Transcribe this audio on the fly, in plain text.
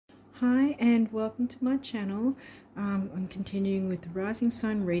Hi and welcome to my channel. I'm continuing with the rising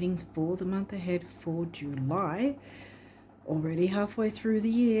sign readings for the month ahead for July. Already halfway through the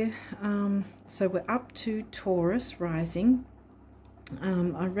year. So we're up to Taurus rising.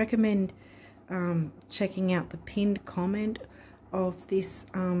 I recommend checking out the pinned comment of this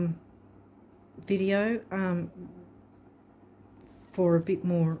video for a bit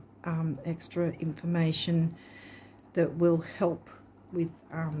more extra information that will help with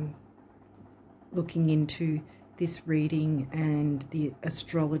looking into this reading and the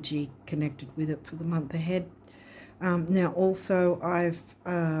astrology connected with it for the month ahead. Now also I've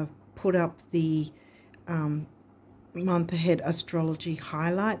put up the month ahead astrology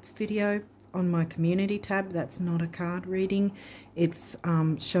highlights video on my community tab. That's not a card reading. It's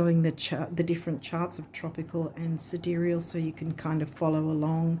showing the different charts of tropical and sidereal, so you can kind of follow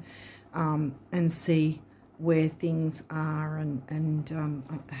along and see where things are and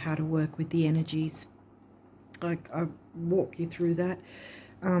how to work with the energies. I walk you through that.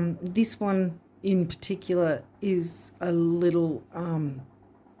 This one in particular is a little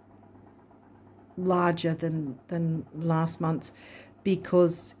larger than last month's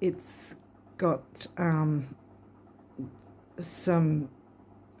because it's got some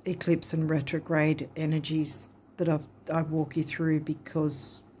eclipse and retrograde energies that I walk you through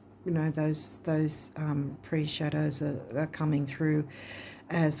because you know those pre-shadows are coming through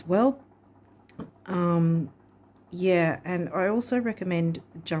as well. Yeah, and I also recommend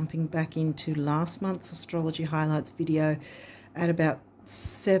jumping back into last month's astrology highlights video at about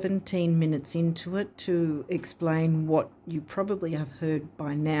 17 minutes into it to explain what you probably have heard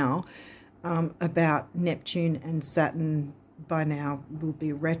by now about Neptune and Saturn. By now will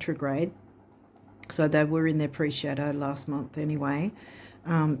be retrograde, so they were in their pre-shadow last month anyway.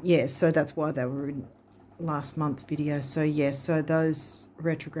 Yeah, so that's why they were in last month's video. So yes, so those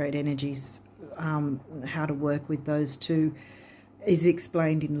retrograde energies, how to work with those two is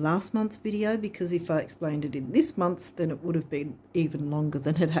explained in last month's video, because if I explained it in this month's, then it would have been even longer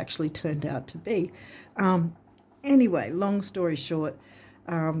than it actually turned out to be. Anyway, long story short,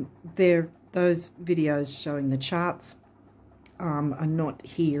 those videos showing the charts are not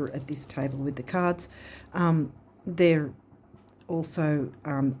here at this table with the cards. They're also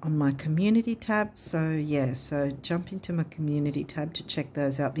on my community tab, so yeah, so jump into my community tab to check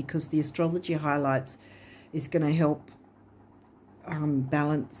those out, because the astrology highlights is going to help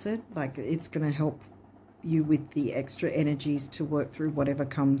balance it. Like, it's going to help you with the extra energies to work through whatever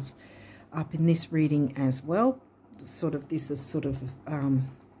comes up in this reading as well. Sort of, this is sort of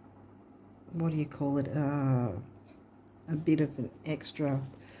what do you call it, a bit of an extra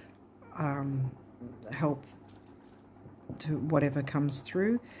help to whatever comes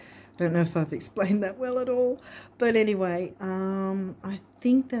through. I don't know if I've explained that well at all, but anyway, I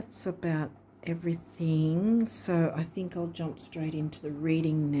think that's about everything. So I think I'll jump straight into the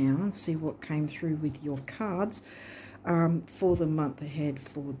reading now and see what came through with your cards for the month ahead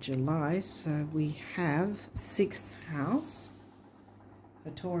for July. So we have 6th house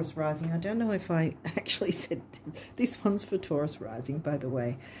for Taurus rising. I don't know if I actually said this one's for Taurus rising, by the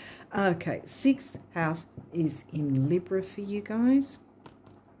way. Okay, 6th house is in Libra for you guys.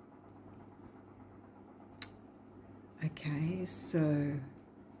 Okay, so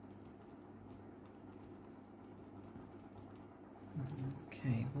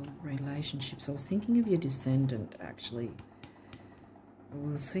well, relationships. I was thinking of your descendant, actually.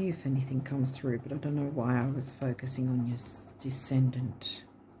 We'll see if anything comes through, but I don't know why I was focusing on your descendant.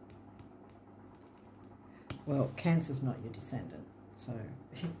 Well, Cancer's not your descendant, so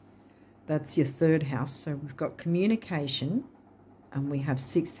that's your 3rd house. So we've got communication, and we have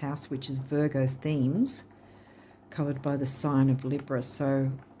 6th house, which is Virgo themes, covered by the sign of Libra. So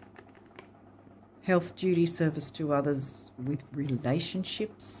health, duty, service to others with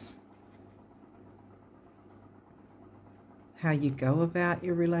relationships, how you go about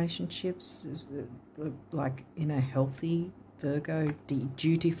your relationships, like in a healthy Virgo,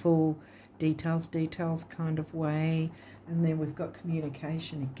 dutiful, details kind of way. And then we've got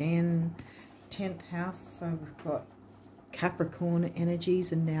communication again, 10th house, so we've got Capricorn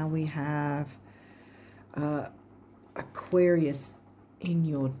energies, and now we have Aquarius in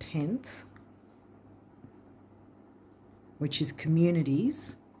your 10th, which is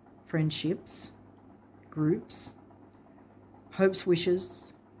communities, friendships, groups, hopes,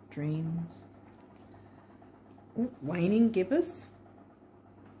 wishes, dreams. Ooh, waning gibbous.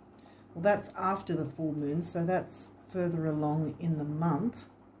 Well, that's after the full moon, so that's further along in the month,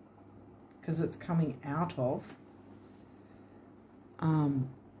 because it's coming out of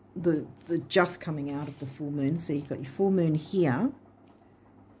the just coming out of the full moon. So you've got your full moon here,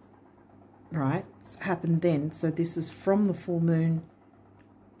 right? It's happened then. So this is from the full moon.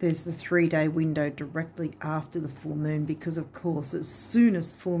 There's the 3-day window directly after the full moon, because of course as soon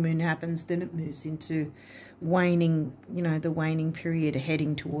as the full moon happens, then it moves into waning, you know, the waning period,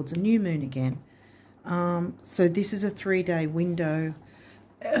 heading towards a new moon again. So this is a 3-day window.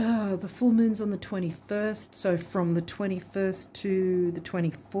 The full moon's on the 21st, so from the 21st to the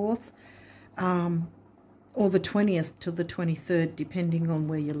 24th, or the 20th to the 23rd, depending on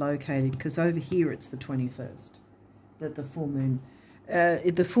where you're located, because over here it's the 21st that the full moon.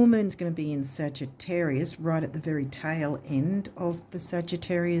 The full moon's going to be in Sagittarius, right at the very tail end of the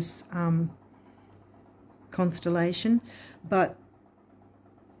Sagittarius constellation, but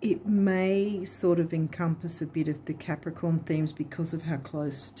it may sort of encompass a bit of the Capricorn themes because of how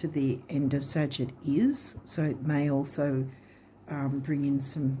close to the end of Sag it is. So it may also bring in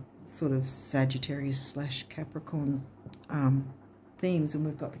some sort of Sagittarius / Capricorn themes. And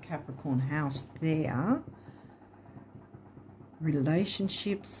we've got the Capricorn house there.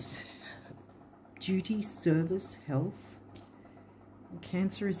 Relationships, duty, service, health.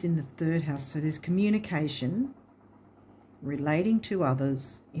 Cancer is in the 3rd house. So there's communication, relating to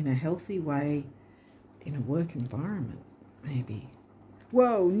others in a healthy way, in a work environment, maybe.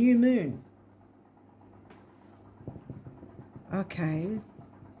 Whoa, new moon. Okay.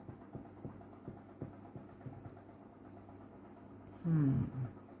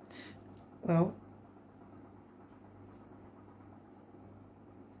 Well,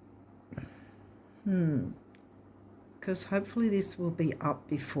 because hopefully this will be up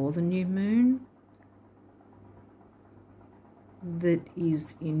before the new moon. That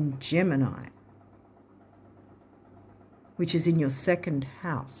is in Gemini, which is in your 2nd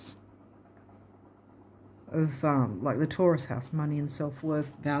house of like the Taurus house, money and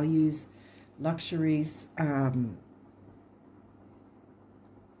self-worth, values, luxuries,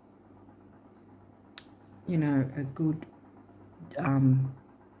 you know, a good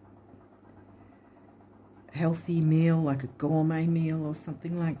healthy meal, like a gourmet meal or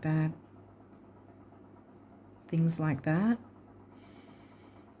something like that. Things like that.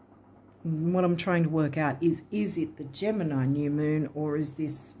 What I'm trying to work out is it the Gemini new moon, or is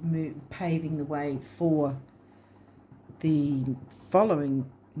this moon paving the way for the following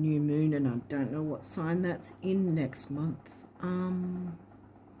new moon? And I don't know what sign that's in next month. I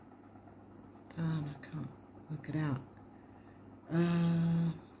can't work it out.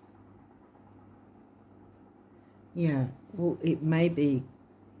 Yeah, well, it may be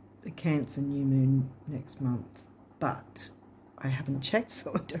the Cancer new moon next month, but I haven't checked,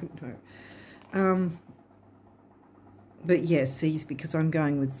 so I don't know. But yes, see, because I'm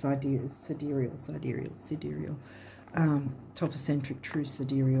going with sidereal, topocentric, true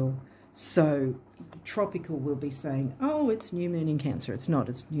sidereal. So tropical will be saying, oh, it's new moon in Cancer. It's not,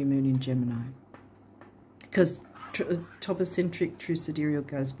 it's new moon in Gemini. Because topocentric, true sidereal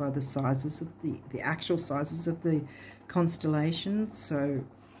goes by the sizes of the actual sizes of the constellations. So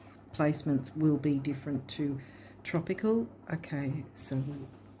placements will be different to tropical. Okay, so we've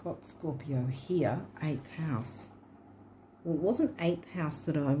got Scorpio here, 8th house. Well, it wasn't 8th house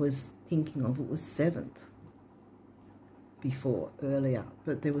that I was thinking of, it was 7th earlier,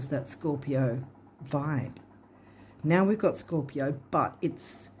 but there was that Scorpio vibe. Now we've got Scorpio, but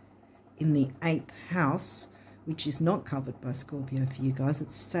it's in the 8th house, which is not covered by Scorpio for you guys,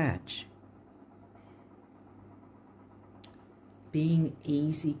 it's Sag. Being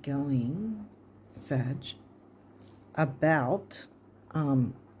easygoing, Sag, about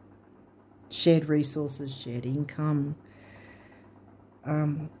shared resources, shared income.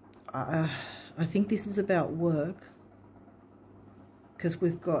 I think this is about work, because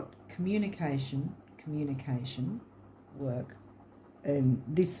we've got communication, work, and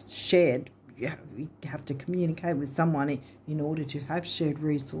this shared, you have to communicate with someone in order to have shared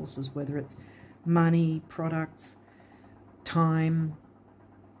resources, whether it's money, products, time.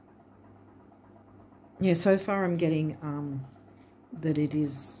 Yeah, so far I'm getting that it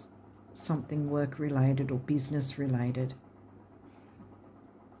is something work-related or business-related.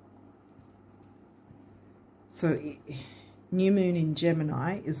 So new moon in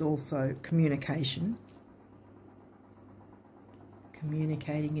Gemini is also communication.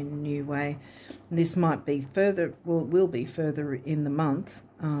 Communicating in a new way. This might be further, well, it will be further in the month,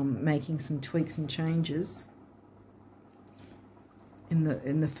 making some tweaks and changes in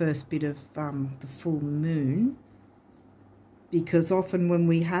the first bit of the full moon, because often when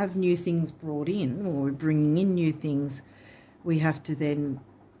we have new things brought in, or we're bringing in new things, we have to then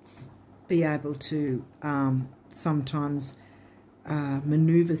be able to sometimes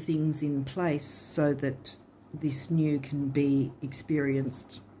maneuver things in place so that this new can be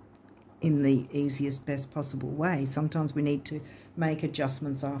experienced in the easiest, best possible way. Sometimes we need to make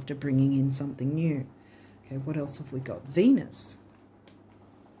adjustments after bringing in something new. Okay, what else have we got? Venus.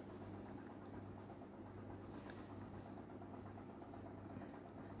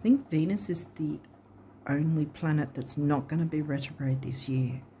 I think Venus is the only planet that's not going to be retrograde this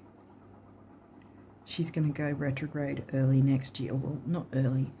year. She's going to go retrograde early next year. Well, not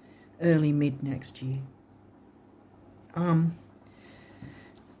early, mid next year.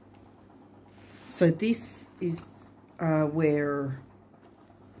 So this is where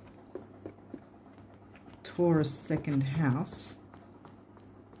Taurus second house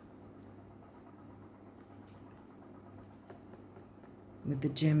with the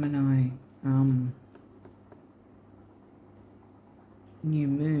Gemini new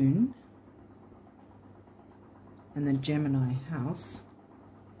moon and the Gemini house.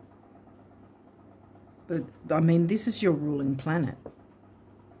 But I mean, this is your ruling planet.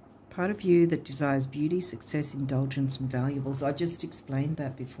 Part of you that desires beauty, success, indulgence, and valuables. I just explained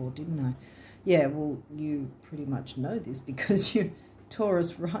that before, didn't I? Yeah, well, you pretty much know this because you're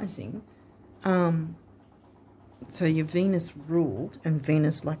Taurus rising. So your Venus ruled, and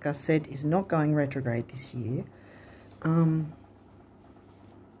Venus, like I said, is not going retrograde this year.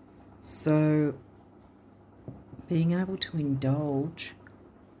 So being able to indulge.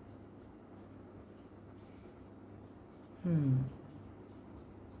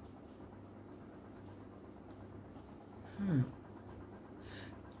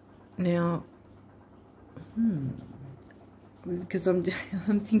 Now, because I'm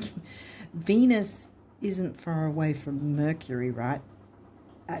thinking Venus isn't far away from Mercury, right,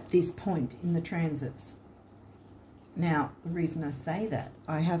 at this point in the transits. Now, the reason I say that,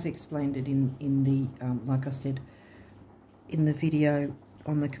 I have explained it in the, like I said, in the video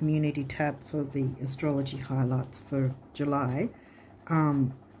on the community tab for the astrology highlights for July.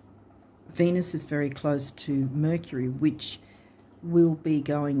 Venus is very close to Mercury, which will be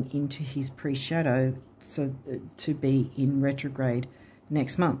going into his pre-shadow, so to be in retrograde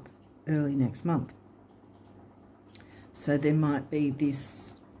next month, early next month. So there might be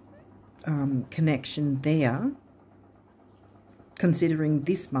this connection there, considering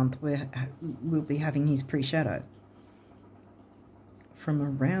this month we'll be having his pre-shadow. From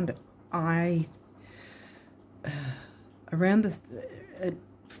around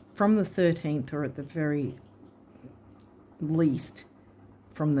from the 13th, or at the very least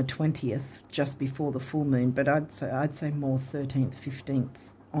from the 20th, just before the full moon, but I'd say more 13th,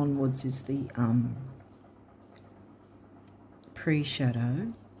 15th onwards is the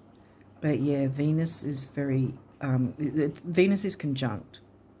pre-shadow. But yeah, Venus is very Venus is conjunct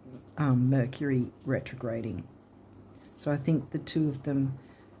Mercury retrograding. So I think the two of them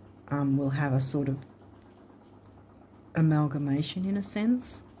will have a sort of amalgamation in a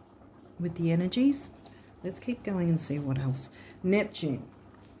sense with the energies. Let's keep going and see what else. Neptune,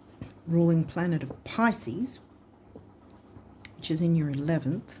 ruling planet of Pisces, which is in your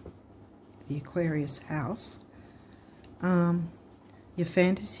 11th, the Aquarius house. Your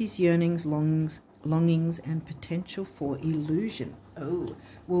fantasies, yearnings, longings, and potential for illusion. Oh,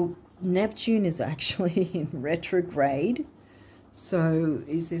 well, Neptune is actually in retrograde. So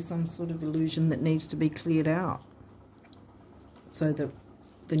is there some sort of illusion that needs to be cleared out so that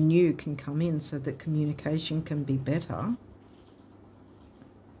the new can come in, so that communication can be better,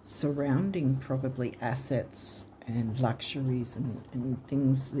 surrounding probably assets and luxuries and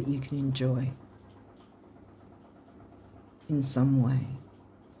things that you can enjoy in some way.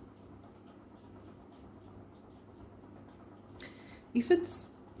 If it's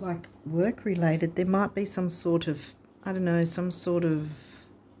like work related, there might be some sort of, I don't know, some sort of,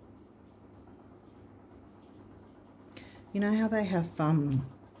 you know how they have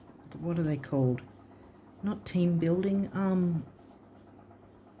what are they called? Not team building,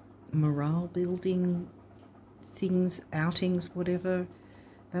 morale building things, outings, whatever.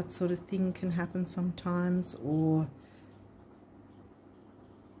 That sort of thing can happen sometimes, or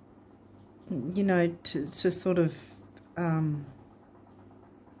you know, to sort of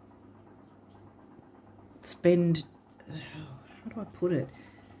spend, how do I put it?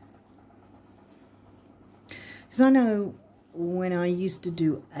 Because I know when I used to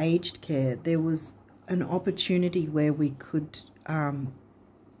do aged care, there was an opportunity where we could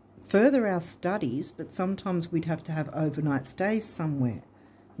further our studies, but sometimes we'd have to have overnight stays somewhere,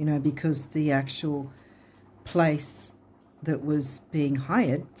 you know, because the actual place that was being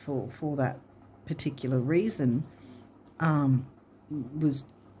hired for that particular reason was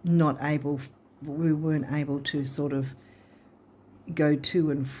not able, we weren't able to sort of go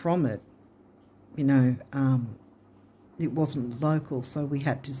to and from it, you know, it wasn't local, so we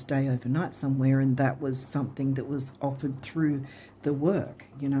had to stay overnight somewhere, and that was something that was offered through the work,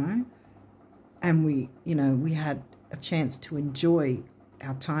 you know. And we, you know, we had a chance to enjoy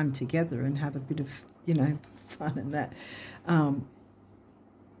our time together and have a bit of, you know, fun and that,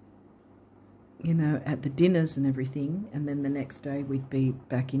 you know, at the dinners and everything. And then the next day we'd be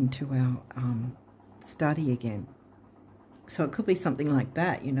back into our study again. So it could be something like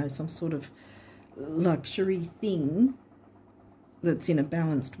that, you know, some sort of luxury thing that's in a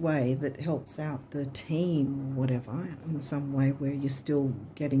balanced way that helps out the team or whatever in some way where you're still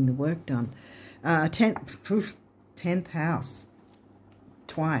getting the work done. 10th house,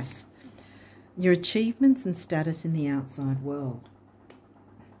 twice. Your achievements and status in the outside world.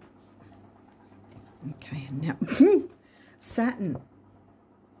 Okay, and now Saturn.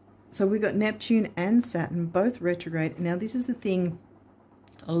 So we've got Neptune and Saturn, both retrograde. Now this is the thing,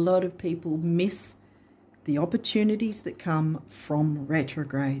 a lot of people miss the opportunities that come from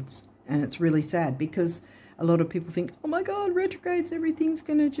retrogrades. And it's really sad because a lot of people think, oh my God, retrogrades, everything's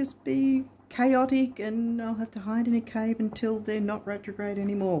going to just be chaotic and I'll have to hide in a cave until they're not retrograde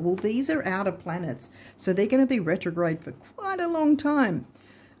anymore. Well, these are outer planets, so they're going to be retrograde for quite a long time.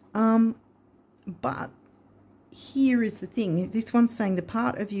 But here is the thing. This one's saying the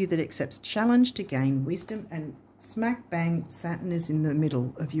part of you that accepts challenge to gain wisdom, and smack bang, Saturn is in the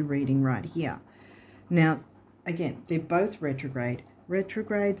middle of your reading right here. Now, again, they're both retrograde.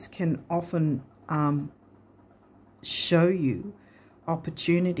 Retrogrades can often show you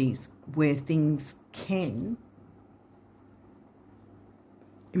opportunities where things can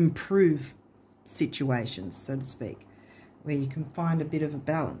improve situations, so to speak, where you can find a bit of a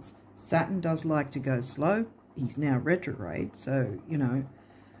balance. Saturn does like to go slow. He's now retrograde, so, you know,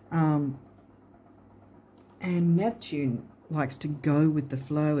 and Neptune likes to go with the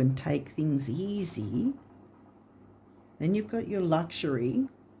flow and take things easy. Then you've got your luxury.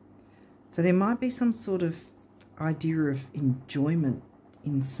 So there might be some sort of idea of enjoyment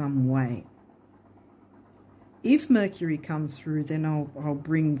in some way. If Mercury comes through, then I'll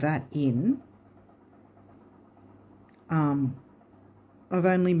bring that in. I've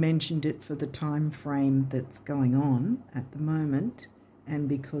only mentioned it for the time frame that's going on at the moment, and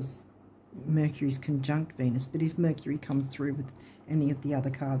because Mercury's conjunct Venus. But if Mercury comes through with any of the other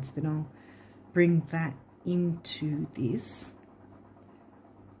cards, then I'll bring that into this.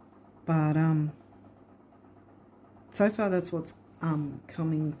 But so far that's what's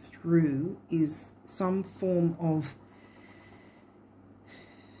coming through, is some form of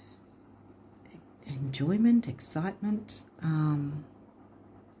enjoyment, excitement.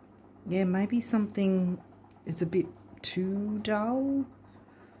 Yeah, maybe something is a bit too dull.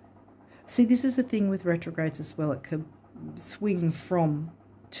 See, this is the thing with retrogrades as well. It could swing from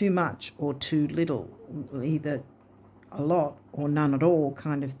too much or too little, either a lot or none at all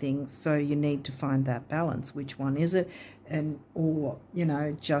kind of thing. So you need to find that balance. Which one is it? And, or, you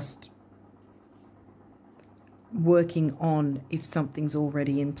know, just working on, if something's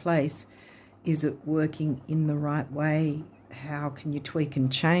already in place, is it working in the right way? How can you tweak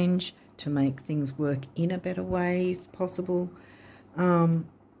and change to make things work in a better way if possible?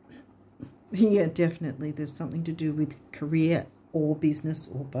 Yeah, definitely there's something to do with career or business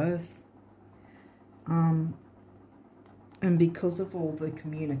or both. And because of all the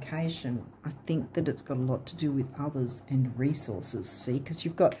communication, I think that it's got a lot to do with others and resources, see? Because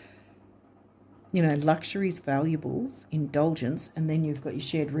you've got, you know, luxuries, valuables, indulgence, and then you've got your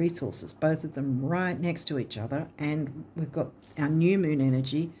shared resources, both of them right next to each other. And we've got our new moon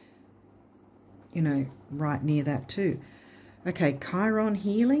energy, you know, right near that too. Okay, Chiron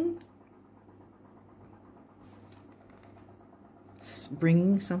healing.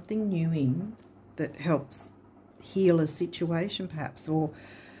 Bringing something new in that helps heal a situation perhaps, or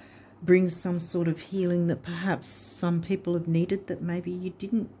brings some sort of healing that perhaps some people have needed that maybe you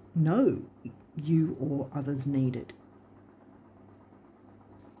didn't know you or others needed.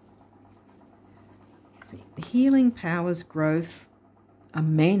 See, healing powers growth,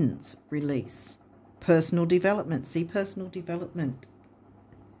 amends, release, personal development. See, personal development.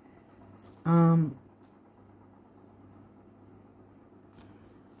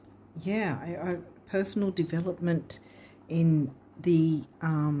 Yeah, personal development in the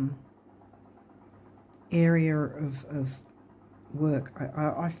area of work.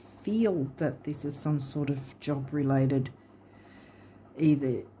 I feel that this is some sort of job-related,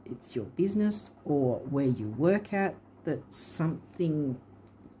 either it's your business or where you work at, that something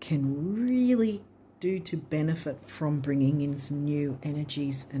can really do to benefit from bringing in some new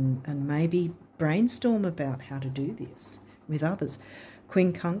energies, and maybe brainstorm about how to do this with others.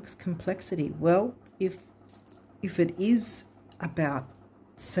 Quincunx complexity. Well, if if it is about,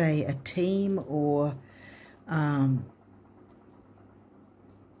 say, a team or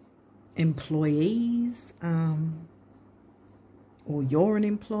employees, or you're an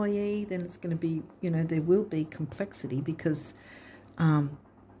employee, then it's going to be, there will be complexity, because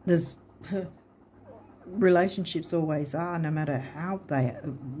there's relationships always are, no matter how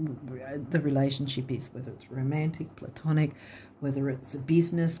the relationship is, whether it's romantic, platonic, whether it's a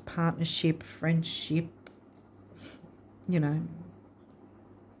business partnership, friendship,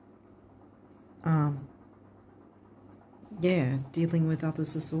 dealing with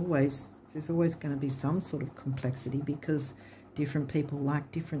others there's always going to be some sort of complexity, because different people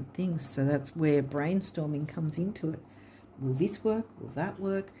like different things. So that's where brainstorming comes into it. Will this work? Will that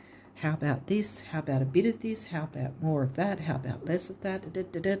work? How about this? How about a bit of this? How about more of that? How about less of that?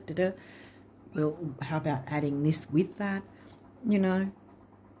 Well, how about adding this with that?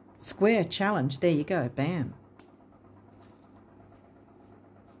 Square challenge. There you go. Bam.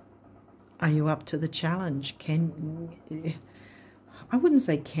 Are you up to the challenge? I wouldn't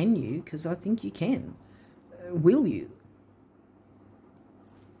say can you, because I think you can. Will you?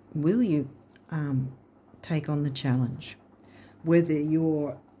 Will you take on the challenge? Whether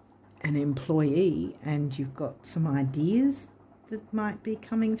you're an employee and you've got some ideas that might be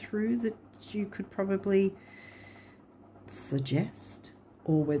coming through that you could probably suggest,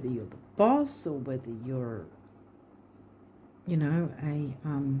 or whether you're the boss, or whether you're, a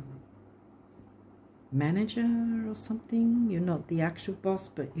manager or something. You're not the actual boss,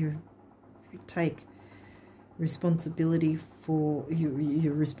 but you take responsibility for,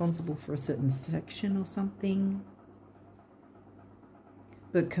 you're responsible for a certain section or something.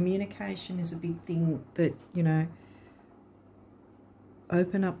 But communication is a big thing that,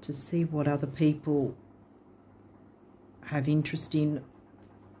 open up to see what other people have interest in,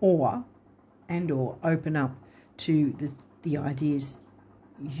 or open up to the ideas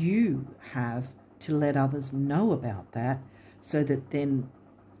you have, to let others know about that, so that then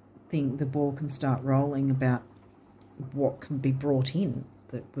the ball can start rolling about what can be brought in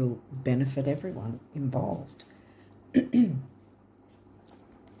that will benefit everyone involved.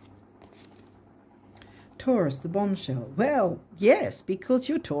 Taurus, the bombshell. Well, yes, because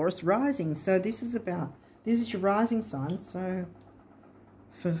you're Taurus rising. So this is your rising sign. So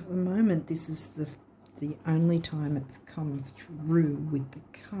for the moment, this is the only time it's come through with the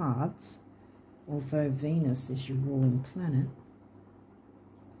cards, although Venus is your ruling planet.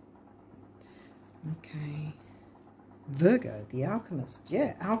 Okay. Virgo, the alchemist.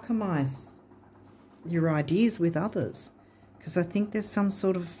 Yeah, alchemize your ideas with others, because I think there's some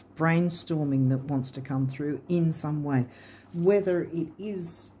sort of brainstorming that wants to come through in some way, whether it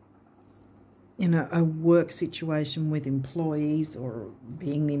is a work situation with employees, or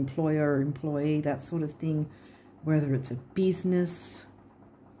being the employer or employee, that sort of thing, whether it's a business,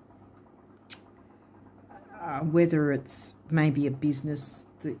 whether it's maybe a business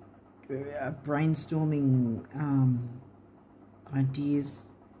that brainstorming ideas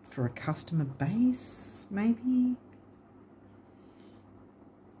for a customer base, maybe,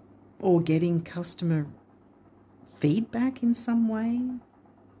 or getting customer feedback in some way,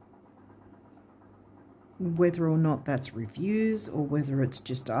 whether or not that's reviews, or whether it's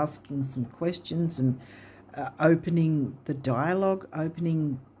just asking some questions and opening the dialogue,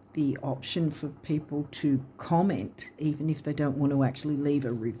 opening the option for people to comment, even if they don't want to actually leave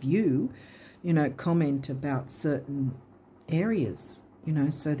a review, comment about certain areas,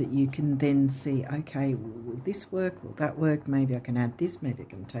 so that you can then see, okay, will this work? Will that work? Maybe I can add this. Maybe I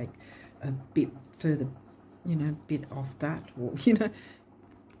can take a bit further, bit off that, or,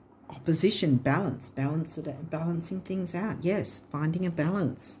 opposition, balancing things out. Yes, finding a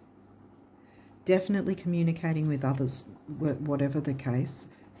balance. Definitely communicating with others, whatever the case.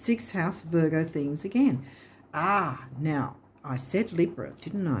 6th house, Virgo themes again. Now, I said Libra,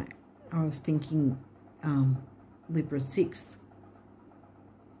 didn't I? I was thinking Libra 6th.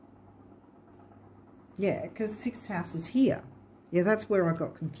 Yeah, because 6th house is here. Yeah, that's where I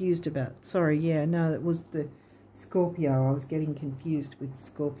got confused about. Sorry, yeah, no, it was the Scorpio. I was getting confused with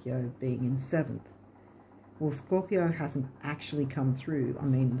Scorpio being in 7th. Well, Scorpio hasn't actually come through. I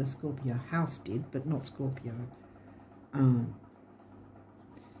mean, the Scorpio house did, but not Scorpio.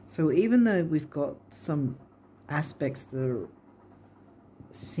 So even though we've got some aspects that are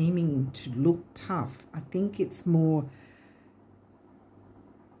seeming to look tough, I think it's more...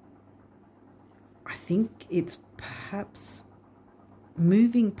 I think it's perhaps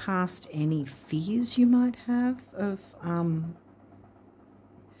moving past any fears you might have of...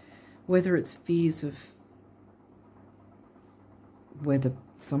 whether it's fears of whether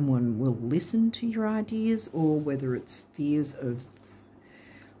someone will listen to your ideas, or whether it's fears of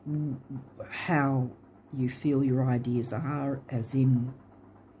how you feel your ideas are, as in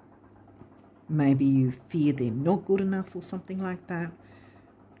maybe you fear they're not good enough or something like that.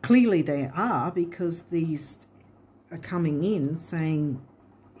 Clearly they are, because these are coming in saying,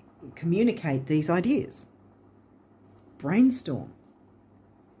 communicate these ideas. Brainstorm.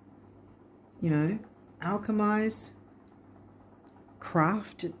 You know, alchemize,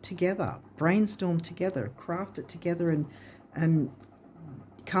 craft it together, brainstorm together, craft it together, and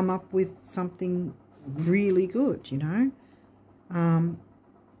come up with something really good, you know.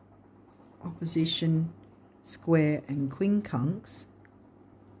 Opposition, square, and quincunx,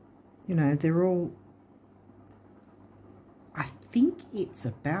 you know, they're all, I think it's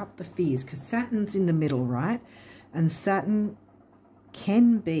about the fears, because Saturn's in the middle, right? And Saturn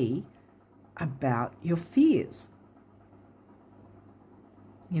can be about your fears.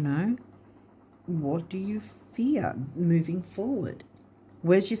 You know, what do you fear moving forward?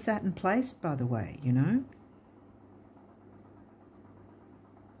 Where's your Saturn placed, by the way, you know?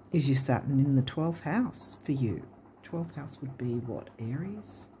 Is your Saturn in the 12th house for you? 12th house would be what,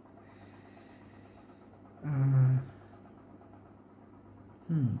 Aries?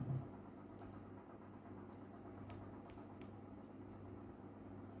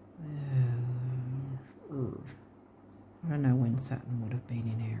 I don't know when Saturn would have been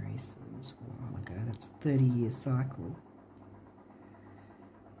in Aries. It was a while ago. That's a 30-year cycle.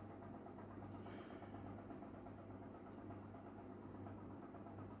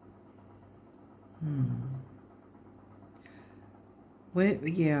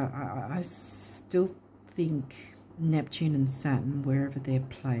 Yeah, I still think Neptune and Saturn, wherever they're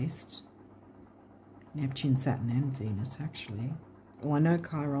placed, Neptune, Saturn, and Venus, actually. Well, I know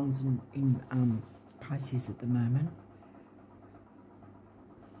Chiron's in Pisces at the moment.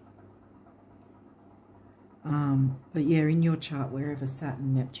 But yeah, in your chart, wherever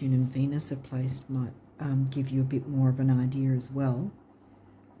Saturn, Neptune, and Venus are placed might give you a bit more of an idea as well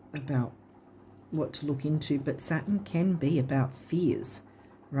about what to look into. But Saturn can be about fears,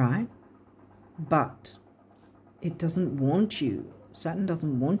 right? But it doesn't want you, Saturn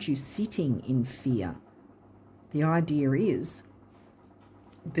doesn't want you sitting in fear. The idea is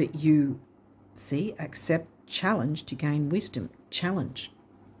that you, see, accept challenge to gain wisdom. Challenge.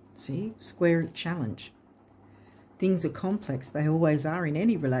 See, square challenge. Things are complex. They always are in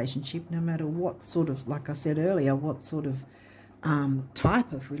any relationship, no matter what sort of, like I said earlier, what sort of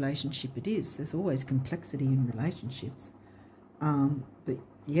type of relationship it is. There's always complexity in relationships. But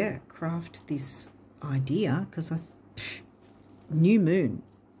yeah, craft this idea, because new moon.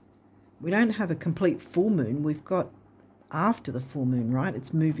 We don't have a complete full moon. We've got after the full moon, right?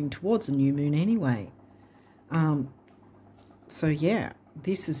 It's moving towards a new moon anyway. So yeah,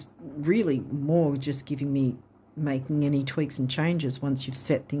 this is really more just giving me making any tweaks and changes once you've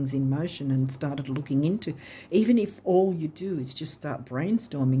set things in motion and started looking into. Even if all you do is just start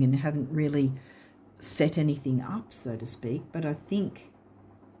brainstorming and haven't really set anything up, so to speak. But I think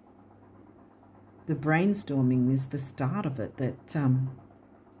the brainstorming is the start of it,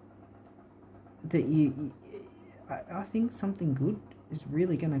 I think something good is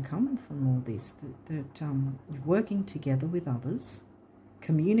really going to come from all this, that you're working together with others,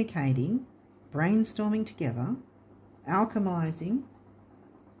 communicating, brainstorming together, alchemizing,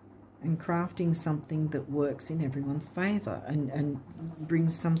 and crafting something that works in everyone's favour and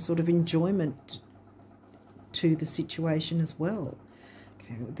brings some sort of enjoyment to the situation as well.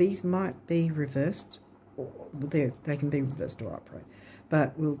 Okay, these might be reversed, or they can be reversed or upright,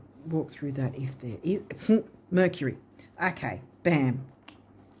 but we'll walk through that if there is. Mercury. Okay, bam.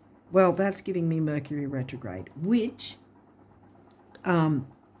 Well, that's giving me Mercury retrograde, which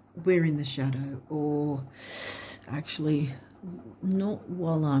we're in the shadow, or actually not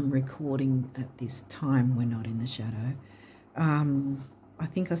while I'm recording at this time, we're not in the shadow. I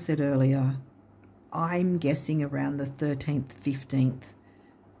think I said earlier, I'm guessing around the 13th, 15th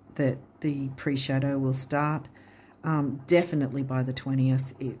that the pre-shadow will start. Definitely by the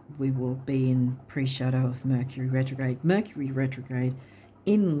 20th, we will be in pre-shadow of Mercury retrograde. Mercury retrograde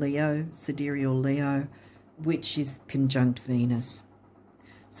in Leo, sidereal Leo, which is conjunct Venus.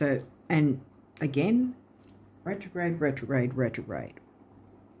 So, and again, retrograde, retrograde, retrograde.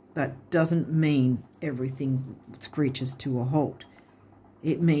 That doesn't mean everything screeches to a halt.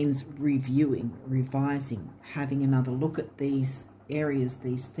 It means reviewing, revising, having another look at these areas,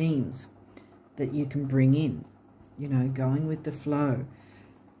 these themes that you can bring in. You know, going with the flow,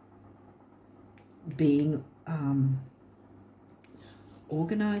 being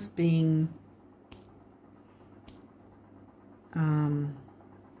organised, being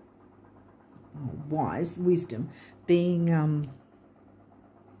wise, wisdom, being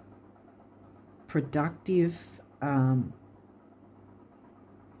productive,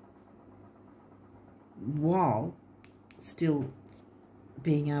 while still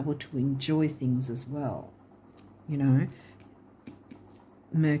being able to enjoy things as well. You know,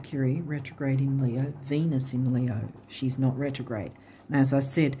 Mercury retrograde in Leo, Venus in Leo. She's not retrograde. And as I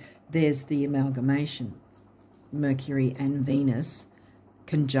said, there's the amalgamation. Mercury and Venus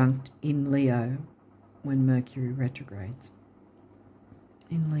conjunct in Leo when Mercury retrogrades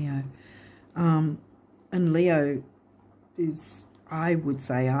in Leo. And Leo is, I would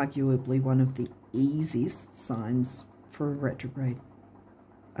say, arguably one of the easiest signs for a retrograde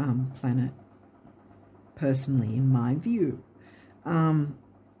planet, personally, in my view. And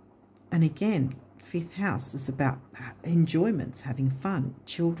again, 5th house is about enjoyments, having fun,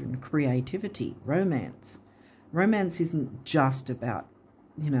 children, creativity, romance. Romance isn't just about,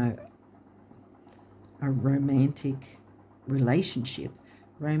 you know, a romantic relationship.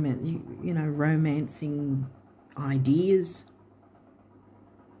 You know, romancing ideas,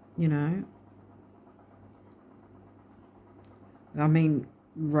 you know. I mean,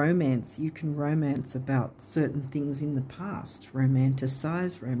 romance, you can romance about certain things in the past.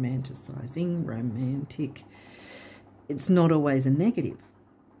 Romanticizing, romantic. It's not always a negative.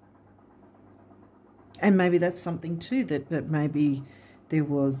 And maybe that's something too, that maybe there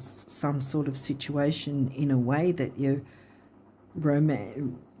was some sort of situation in a way that you're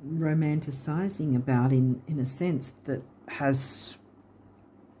romanticizing about in a sense that has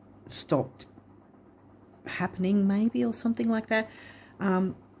stopped happening maybe, or something like that,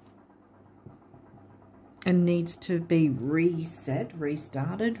 and needs to be reset,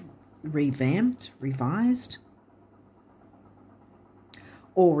 restarted, revamped, revised.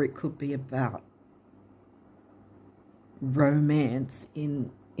 Or it could be about romance in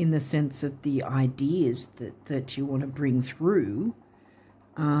the sense of the ideas that you want to bring through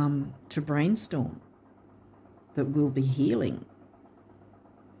to brainstorm, that will be healing.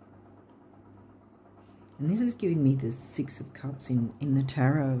 And this is giving me the 6 of Cups in the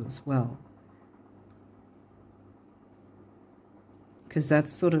tarot as well, because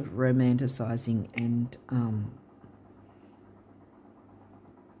that's sort of romanticizing and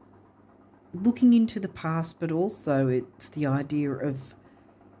looking into the past, but also it's the idea of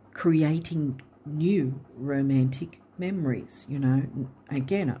creating new romantic memories, you know.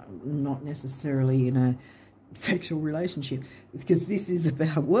 Again, not necessarily in a sexual relationship, because this is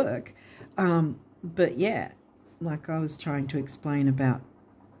about work. But yeah, like I was trying to explain about,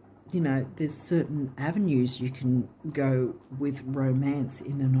 you know, there's certain avenues you can go with romance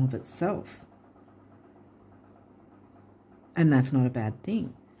in and of itself. And that's not a bad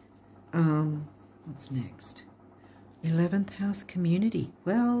thing. What's next? 11th house community.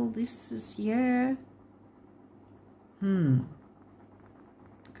 Well, this is, yeah.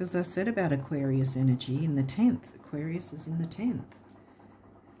 Because I said about Aquarius energy in the 10th. Aquarius is in the 10th.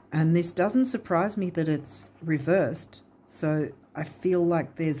 And this doesn't surprise me that it's reversed. So I feel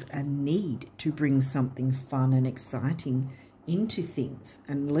like there's a need to bring something fun and exciting into things.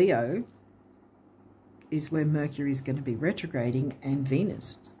 And Leo is where Mercury is going to be retrograding, and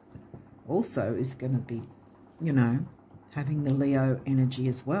Venus also is going to be, you know, having the Leo energy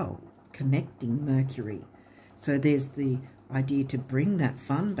as well, connecting Mercury. So there's the idea to bring that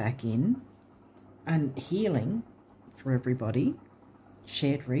fun back in, and healing for everybody,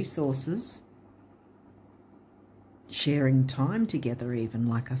 shared resources, sharing time together even,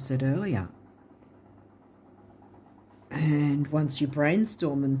 like I said earlier. And once you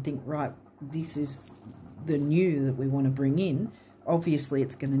brainstorm and think, right, this is the new that we want to bring in, obviously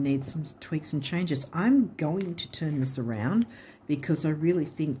it's going to need some tweaks and changes. I'm going to turn this around because I really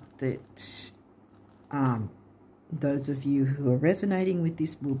think that those of you who are resonating with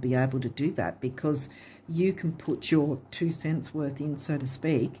this will be able to do that, because you can put your 2 cents worth in, so to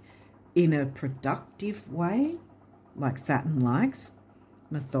speak, in a productive way, like Saturn likes,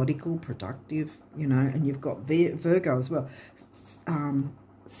 methodical, productive, you know. And you've got Virgo as well.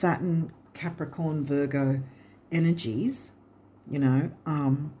 Saturn, Capricorn, Virgo energies, you know,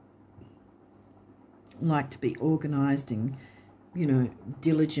 like to be organized and, you know,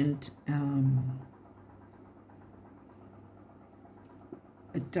 diligent.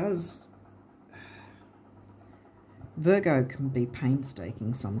 It does. Virgo can be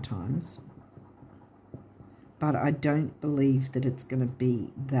painstaking sometimes, but I don't believe that it's going to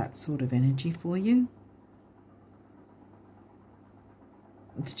be that sort of energy for you.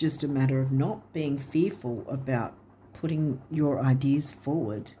 It's just a matter of not being fearful about putting your ideas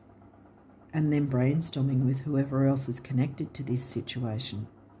forward and then brainstorming with whoever else is connected to this situation.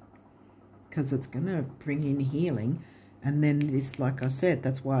 because it's going to bring in healing. And then this, like I said,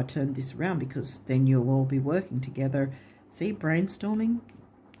 that's why I turned this around, because then you'll all be working together. See, brainstorming.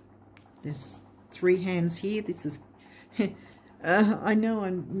 There's 3 hands here. This is, I know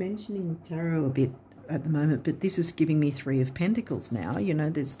I'm mentioning tarot a bit at the moment, but this is giving me 3 of Pentacles now. You know,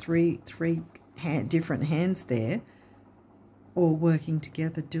 there's three different hands there, all working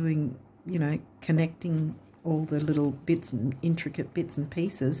together, doing, you know, connecting all the little bits and intricate bits and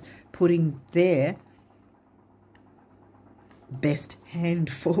pieces, putting their best hand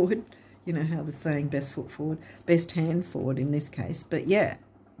forward. You know how the saying, best foot forward, best hand forward in this case. But yeah,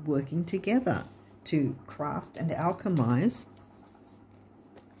 working together to craft and alchemize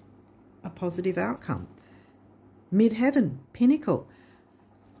a positive outcome. Midheaven, pinnacle,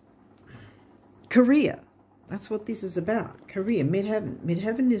 career. That's what this is about. Career, midheaven.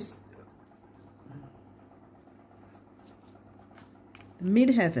 Midheaven is, the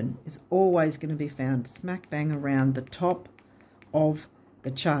midheaven is always going to be found smack bang around the top of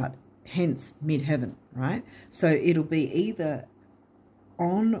the chart, hence midheaven, right? So it'll be either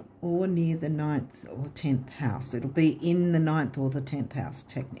on or near the 9th or 10th house. It'll be in the 9th or the 10th house,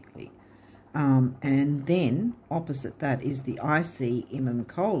 technically. And then opposite that is the IC Imam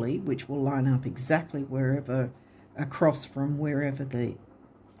Kohli, which will line up exactly wherever, across from wherever the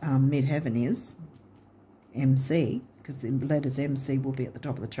midheaven is, MC, because the letters MC will be at the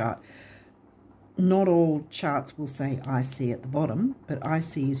top of the chart. Not all charts will say IC at the bottom, but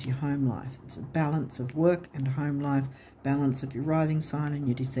IC is your home life. It's a balance of work and home life, balance of your rising sign and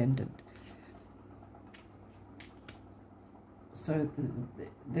your descendant. So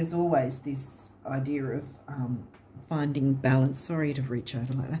there's always this idea of finding balance. Sorry to reach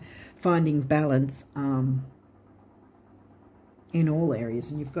over like that. Finding balance in all areas.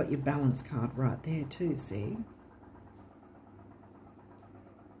 And you've got your balance card right there too, see?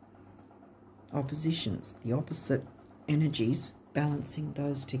 Oppositions, the opposite energies, balancing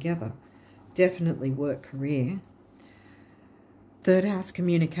those together. Definitely work career. 3rd house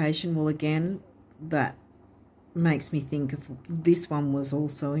communication, well, again, that makes me think of, this one was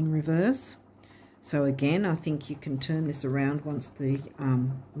also in reverse. So again, I think you can turn this around once the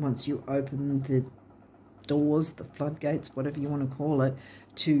once you open the doors, the floodgates, whatever you want to call it,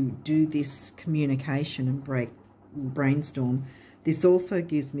 to do this communication and brainstorm. This also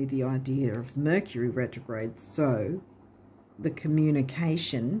gives me the idea of Mercury retrograde, so the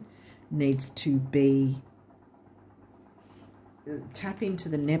communication needs to be, tap into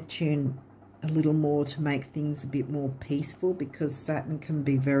the Neptune a little more to make things a bit more peaceful, because Saturn can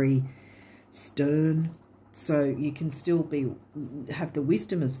be very stern. So you can still have the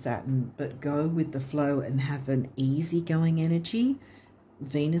wisdom of Saturn, but go with the flow and have an easygoing energy.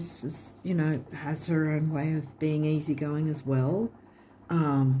 Venus is, you know, has her own way of being easygoing as well.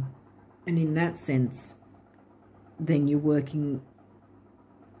 And in that sense, then you're working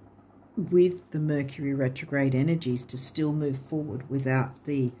with the Mercury retrograde energies to still move forward without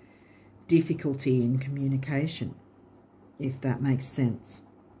the difficulty in communication, if that makes sense.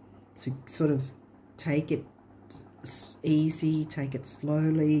 So sort of take it easy, take it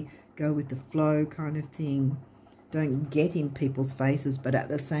slowly, go with the flow kind of thing. Don't get in people's faces, but at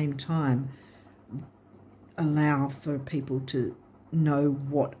the same time, allow for people to know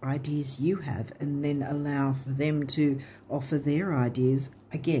what ideas you have, and then allow for them to offer their ideas.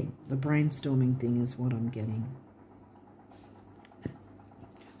 Again, the brainstorming thing is what I'm getting.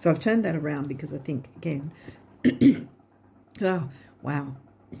 So I've turned that around because I think, again, oh, wow,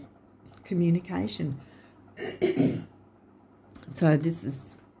 communication. So this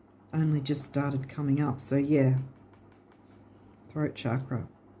is only just started coming up. So yeah, throat chakra.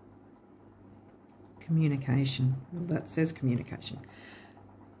 Communication. Well, that says communication.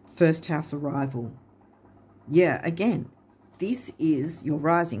 1st house arrival. Yeah, again, this is your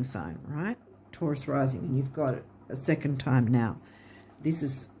rising sign, right? Taurus rising, and you've got it a 2nd time now. This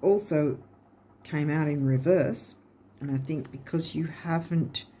is also came out in reverse, and I think because you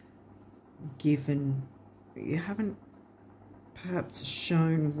haven't perhaps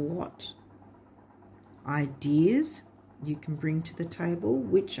shown what ideas you can bring to the table,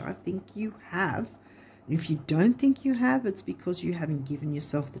 which I think you have. If you don't think you have, it's because you haven't given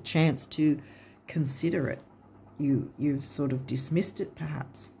yourself the chance to consider it. You've sort of dismissed it,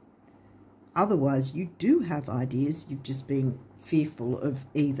 perhaps. Otherwise, you do have ideas. You've just been fearful of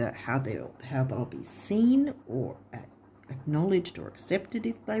either how they'll be seen or acknowledged or accepted,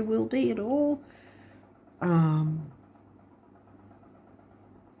 if they will be at all,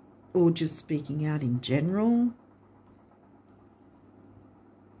 or just speaking out in general.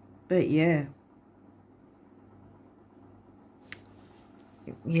 But yeah,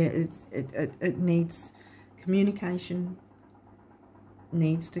 Yeah, it needs communication,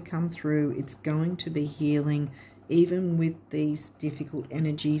 needs to come through. It's going to be healing, even with these difficult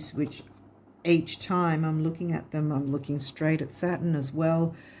energies, which each time I'm looking at them, I'm looking straight at Saturn as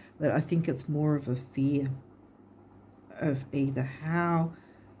well, that I think it's more of a fear of either how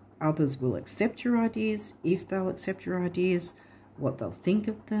others will accept your ideas, if they'll accept your ideas, what they'll think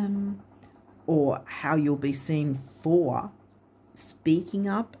of them, or how you'll be seen for speaking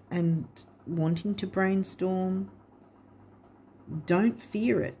up and wanting to brainstorm. Don't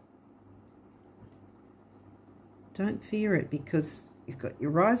fear it. Don't fear it, because you've got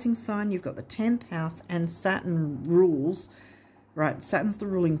your rising sign, you've got the 10th house, and Saturn rules, right? Saturn's the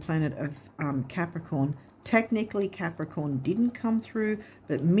ruling planet of Capricorn. Technically, Capricorn didn't come through,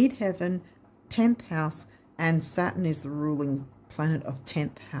 but midheaven, 10th house, and Saturn is the ruling planet of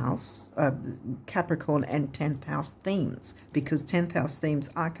 10th house, Capricorn and 10th house themes, because 10th house themes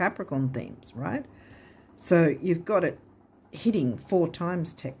are Capricorn themes, right? So you've got it hitting 4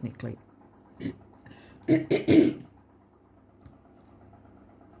 times technically.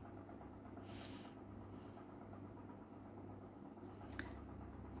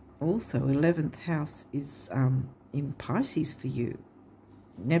 Also, 11th house is in Pisces for you.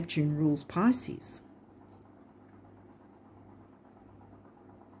 Neptune rules Pisces.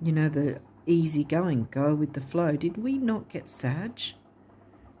 You know, the easy going, go with the flow. Did we not get Sag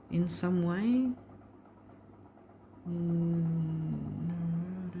in some way? No,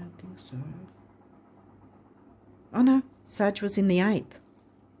 I don't think so. Oh no, Sag was in the 8th.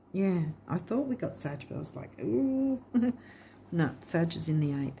 Yeah, I thought we got Sag, but I was like, ooh. No, Sag is in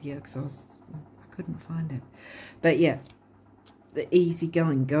the 8th, yeah, because I couldn't find it. But yeah, the easy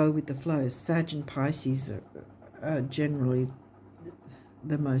going, go with the flow. Sag and Pisces are generally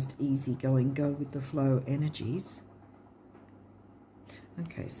the most easygoing, go with the flow energies.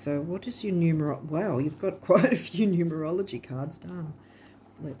 Okay, so what is your wow, you've got quite a few numerology cards done.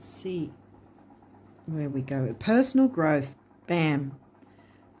 Let's see where we go. Personal growth, bam,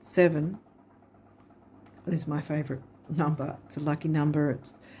 7 is my favorite number. It's a lucky number.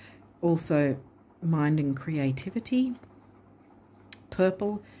 It's also mind and creativity.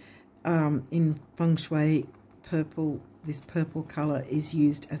 Purple, in feng shui, purple, this purple color is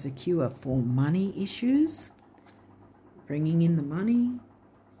used as a cure for money issues, bringing in the money.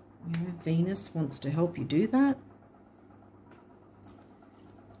 You know, Venus wants to help you do that.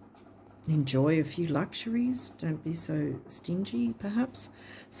 Enjoy a few luxuries. Don't be so stingy, perhaps.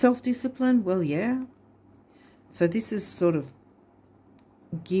 Self-discipline, well, yeah. So this is sort of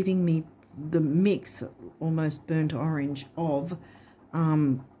giving me the mix, almost burnt orange, of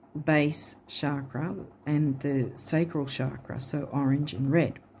base chakra and the sacral chakra, so orange and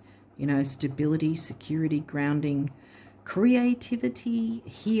red. You know, stability, security, grounding, creativity,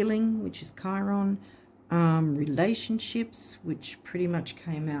 healing, which is Chiron, relationships, which pretty much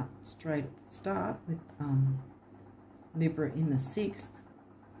came out straight at the start with Libra in the 6th,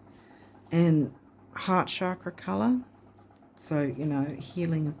 and heart chakra color, so, you know,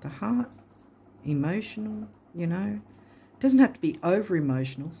 healing of the heart, emotional, you know. Doesn't have to be over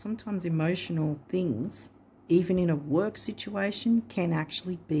emotional. Sometimes emotional things, even in a work situation, can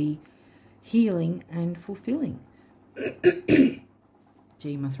actually be healing and fulfilling.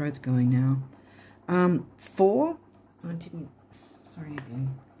 Gee, my throat's going now. 4, I didn't, sorry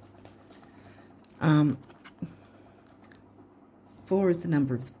again. 4 is the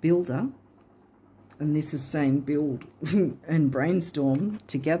number of the builder, and this is saying build and brainstorm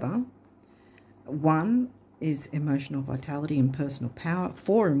together. 1 is emotional vitality and personal power.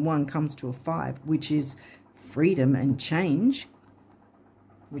 4 and 1 comes to a 5, which is freedom and change,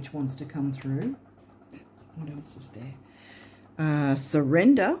 which wants to come through. What else is there?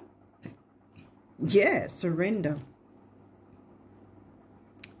 Surrender. Yeah, surrender.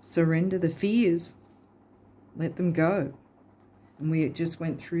 Surrender the fears. Let them go. And we just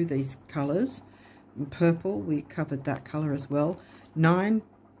went through these colours. In purple, we covered that colour as well. 9,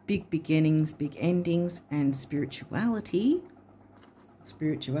 big beginnings, big endings, and spirituality.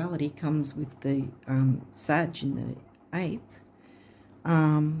 Spirituality comes with the Sag in the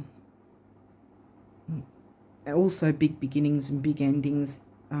 8th. Also big beginnings and big endings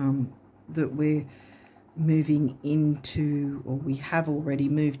that we're moving into, or we have already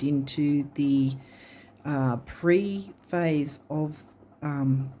moved into the pre-phase of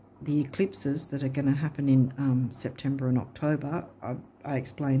the eclipses that are going to happen in September and October. I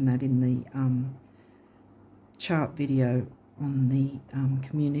explained that in the chart video on the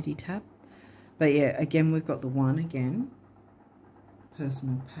community tab. But yeah, again, we've got the 1 again,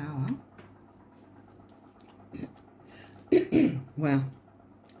 personal power. Wow,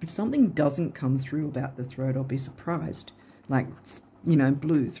 If something doesn't come through about the throat, I'll be surprised. Like, you know,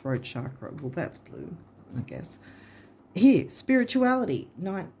 blue throat chakra. Well, that's blue, I guess. Here, spirituality.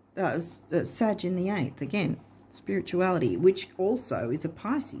 Sag in the 8th. Again, spirituality, which also is a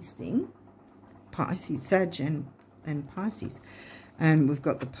Pisces thing. Pisces, Sag and Pisces. And we've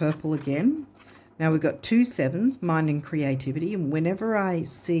got the purple again. Now we've got 2 7s, mind and creativity. And whenever I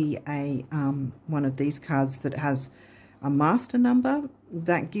see a one of these cards that has a master number,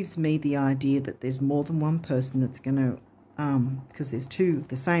 that gives me the idea that there's more than one person that's going to, because there's 2 of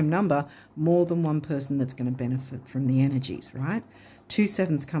the same number, more than one person that's going to benefit from the energies, right? 2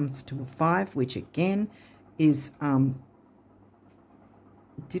 7s comes to a 5, which again is,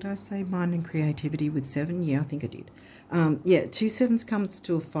 did I say mind and creativity with 7? Yeah, I think I did. Yeah, 2 7s comes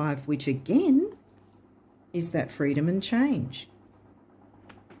to a 5, which again is that freedom and change.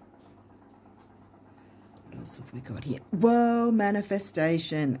 What else have we got here? Whoa,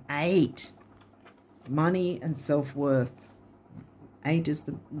 manifestation. 8. Money and self-worth. 8 is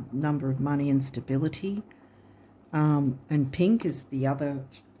the number of money and stability. And pink is the other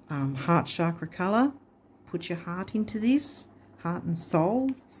heart chakra color. Put your heart into this. Heart and soul.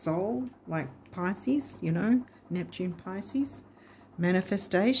 Soul, like Pisces, you know, Neptune Pisces.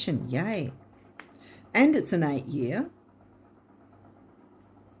 Manifestation, yay. And it's an 8-year.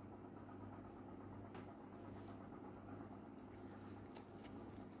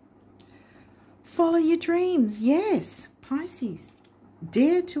 Follow your dreams, yes, Pisces.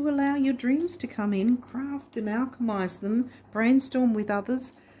 Dare to allow your dreams to come in, craft and alchemize them, brainstorm with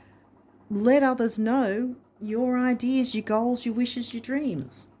others, let others know your ideas, your goals, your wishes, your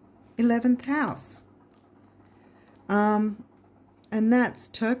dreams. 11th house. And that's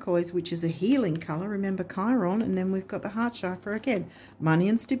turquoise, which is a healing colour. Remember Chiron. And then we've got the heart chakra again. Money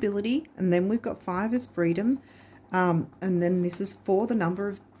and stability. And then we've got 5 as freedom. And then this is 4, the number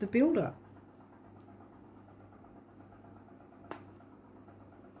of the builder.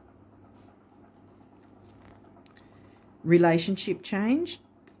 Relationship change.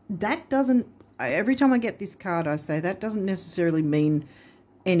 That doesn't, every time I get this card, I say that doesn't necessarily mean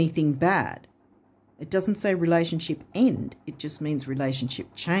anything bad. It doesn't say relationship end. It just means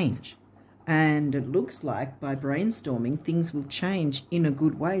relationship change. And it looks like by brainstorming, things will change in a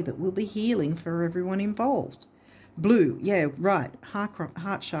good way that will be healing for everyone involved. Blue, yeah, right.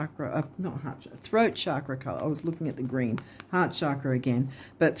 Heart chakra, not heart chakra, throat chakra color. I was looking at the green. Heart chakra again.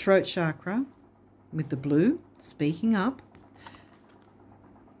 But throat chakra with the blue, speaking up.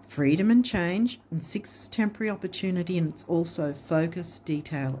 Freedom and change. And 6 is temporary opportunity, and it's also focus,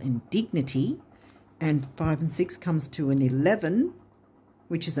 detail, and dignity. And 5 and 6 comes to an 11,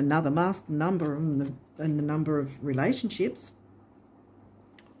 which is another master number in the number of relationships.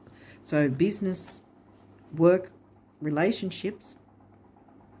 So business, work, relationships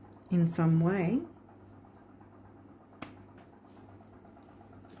in some way.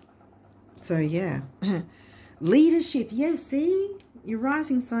 So yeah. Leadership, yeah, see? Your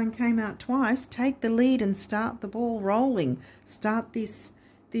rising sign came out twice. Take the lead and start the ball rolling. Start this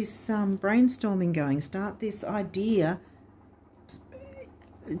brainstorming going. Start this idea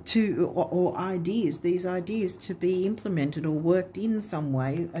or ideas, these ideas to be implemented or worked in some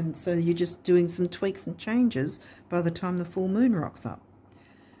way. And so you're just doing some tweaks and changes by the time the full moon rocks up.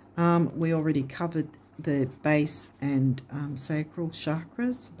 We already covered the base and sacral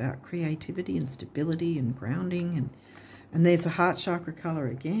chakras about creativity and stability and grounding, and there's a heart chakra color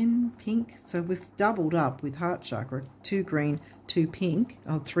again, pink. So we've doubled up with heart chakra, 2 green, 2 pink,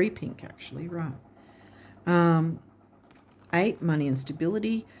 3 pink actually, right. 8, money and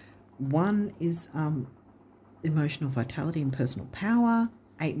stability. 1 is emotional vitality and personal power.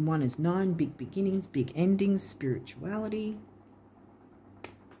 8 and 1 is 9, big beginnings, big endings, spirituality.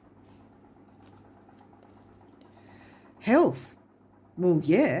 Health. Well,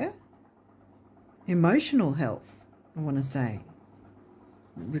 yeah. Emotional health, I want to say.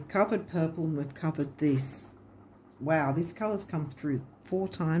 We've covered purple and we've covered this. Wow, this colour's come through 4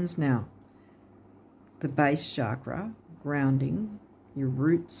 times now. The base chakra, grounding, your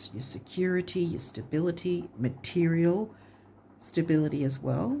roots, your security, your stability, material stability as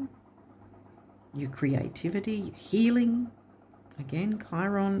well. Your creativity, your healing. Again,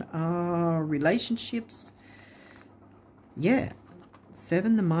 Chiron, relationships. Yeah.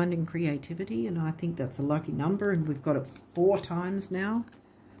 7, the mind and creativity, and I think that's a lucky number, and we've got it 4 times now.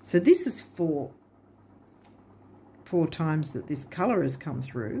 So this is 4 times that this colour has come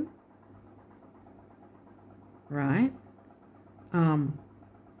through, right?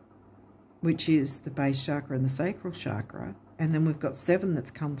 Which is the base chakra and the sacral chakra, and then we've got 7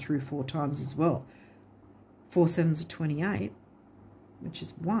 that's come through 4 times as well. 4 7s are 28. which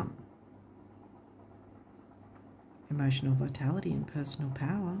is 1. Emotional vitality and personal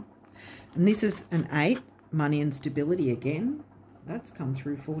power. And this is an 8, money and stability again. That's come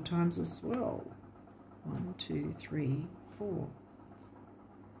through 4 times as well. 1, 2, 3, 4.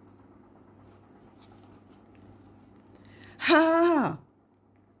 Ha!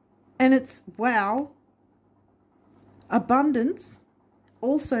 And it's, wow, abundance,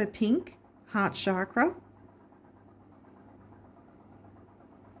 also pink, heart chakra.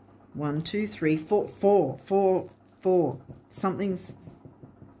 1, 2, 3, 4, 4, 4, 4. Something's...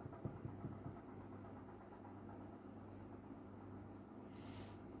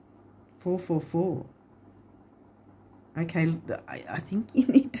 Four, 4, 4. Okay, I think you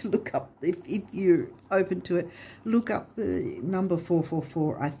need to look up, if you're open to it, look up the number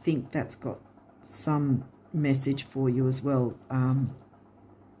 444. I think that's got some message for you as well.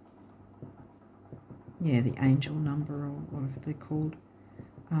 Yeah, the angel number or whatever they're called.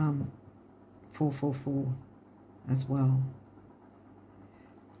 444 as well.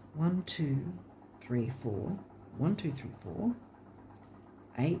 1, 2, 3, 4. 1, 2, 3, 4.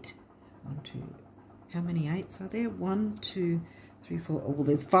 8. 1, 2. How many 8s are there? 1, 2, 3, 4. Oh, well,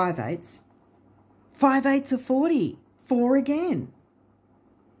 there's 5 8s. 5 8s are 40. 4 again.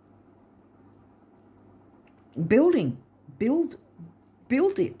 Building. Build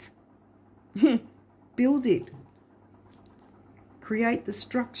it. Build it. Create the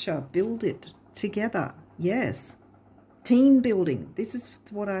structure. Build it together. Yes. Team building. This is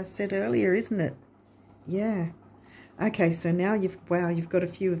what I said earlier, isn't it? Yeah. Okay, so now you've got a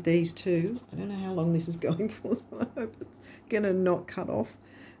few of these too. I don't know how long this is going for, so I hope it's going to not cut off.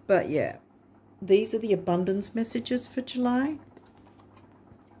 But yeah, these are the abundance messages for July.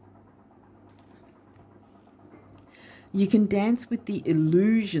 You can dance with the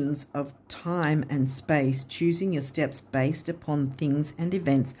illusions of time and space, choosing your steps based upon things and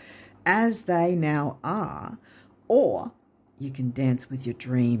events as they now are, or you can dance with your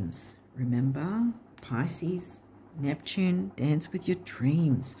dreams. Remember, Pisces, Neptune, dance with your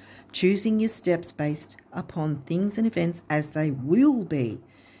dreams, choosing your steps based upon things and events as they will be.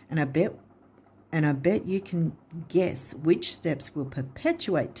 And I bet you can guess which steps will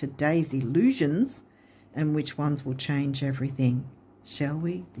perpetuate today's illusions and which ones will change everything. Shall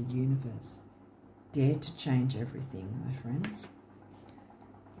we? The universe. Dare to change everything, my friends.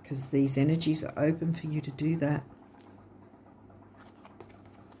 Because these energies are open for you to do that.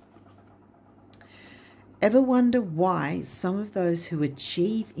 Ever wonder why some of those who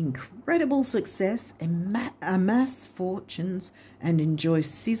achieve incredible success, amass fortunes, and enjoy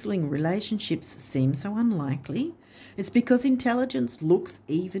sizzling relationships seem so unlikely? It's because intelligence, looks,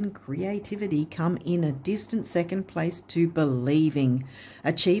 even creativity come in a distant second place to believing.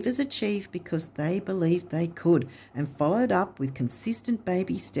 Achievers achieve because they believed they could and followed up with consistent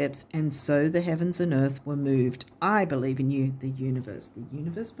baby steps, and so the heavens and earth were moved. I believe in you, the universe. The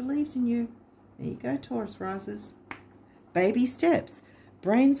universe believes in you. There you go, Taurus risers. Baby steps,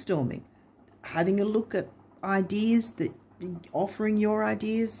 brainstorming, having a look at ideas, offering your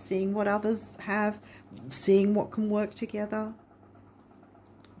ideas, seeing what others have, seeing what can work together.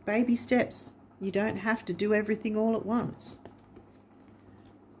 Baby steps. You don't have to do everything all at once.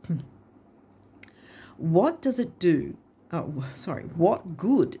 What does it do? What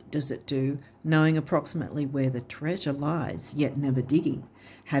good does it do knowing approximately where the treasure lies, yet never digging?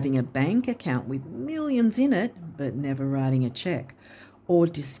 Having a bank account with millions in it, but never writing a check? Or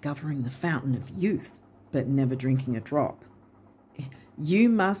discovering the fountain of youth, but never drinking a drop? You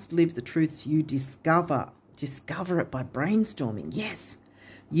must live the truths you discover. Discover it by brainstorming, yes.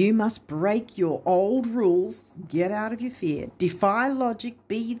 You must break your old rules, get out of your fear, defy logic,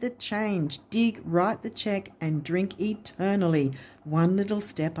 be the change, dig, write the check, and drink eternally, one little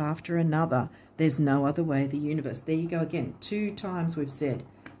step after another. There's no other way, the universe. There you go again. 2 times we've said,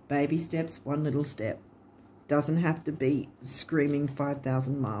 baby steps, one little step. Doesn't have to be screaming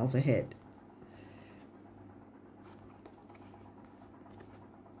 5,000 miles ahead.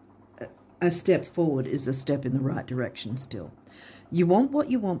 A step forward is a step in the right direction still. You want what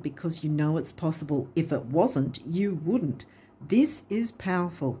you want because you know it's possible. If it wasn't, you wouldn't. This is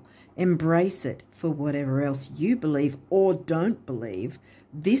powerful. Embrace it for whatever else you believe or don't believe.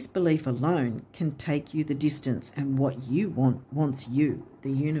 This belief alone can take you the distance, and what you want wants you,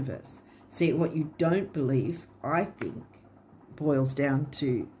 the universe. See, what you don't believe, I think, boils down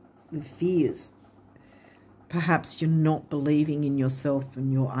to the fears. Perhaps you're not believing in yourself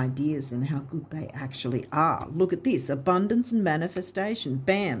and your ideas and how good they actually are. Look at this, abundance and manifestation.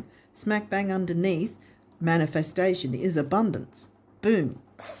 Bam, smack bang underneath, manifestation is abundance. Boom.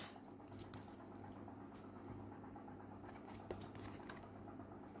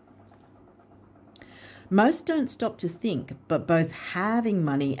 Most don't stop to think, but both having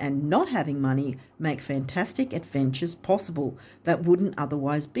money and not having money make fantastic adventures possible that wouldn't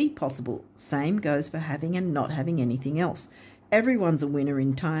otherwise be possible. Same goes for having and not having anything else. Everyone's a winner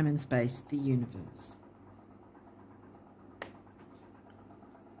in time and space, the universe.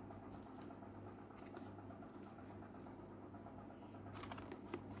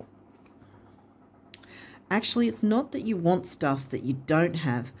 Actually, it's not that you want stuff that you don't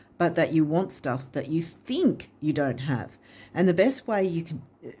have, but that you want stuff that you think you don't have. And the best way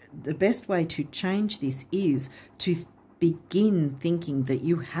to change this is to begin thinking that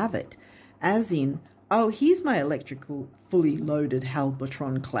you have it. As in, oh, here's my electrical fully loaded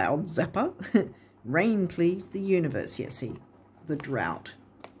Halbatron cloud zapper. Rain, please, the universe. Yes, the drought.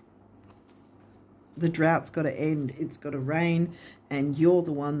 The drought's got to end. It's got to rain, and you're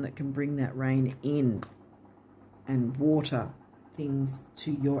the one that can bring that rain in and water things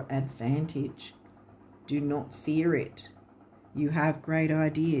to your advantage. Do not fear it. You have great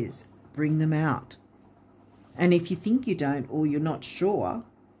ideas. Bring them out. And if you think you don't or you're not sure,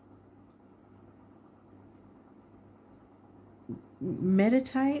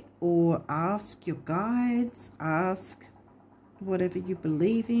 meditate or ask your guides, ask whatever you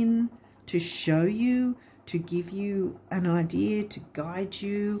believe in to show you, to give you an idea, to guide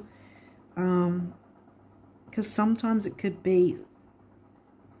you. Because sometimes it could be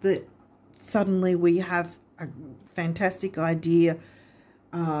that suddenly we have a fantastic idea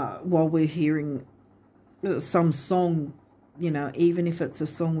while we're hearing some song, you know, even if it's a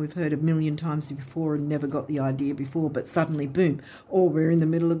song we've heard a million times before and never got the idea before, but suddenly, boom, or we're in the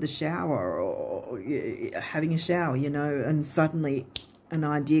middle of the shower or having a shower, you know, and suddenly an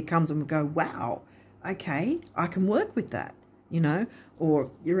idea comes and we go, wow, okay, I can work with that, you know.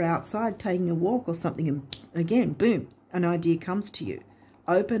 Or you're outside taking a walk or something and again, boom, an idea comes to you.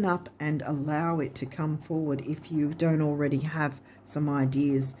 Open up and allow it to come forward if you don't already have some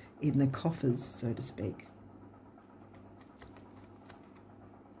ideas in the coffers, so to speak.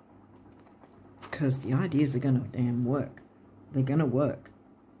 Because the ideas are going to damn work. They're going to work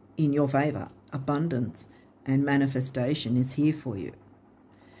in your favor. Abundance and manifestation is here for you.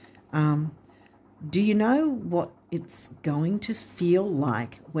 Do you know what it's going to feel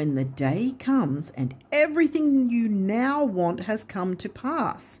like when the day comes and everything you now want has come to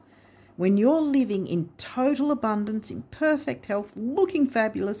pass? When you're living in total abundance, in perfect health, looking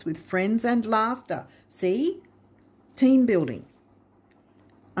fabulous with friends and laughter. See? Team building.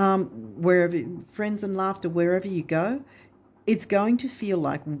 Wherever, friends and laughter, wherever you go, it's going to feel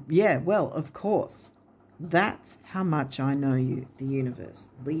like, yeah, well, of course. That's how much I know you, the universe.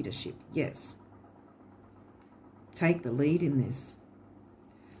 Leadership, yes. Take the lead in this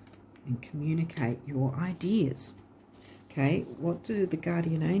and communicate your ideas. Okay, what do the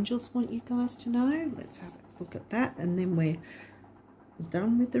guardian angels want you guys to know? Let's have a look at that, and then we're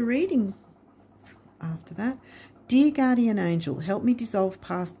done with the reading after that. Dear guardian angel, help me dissolve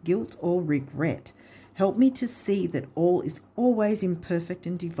past guilt or regret. Help me to see that all is always in perfect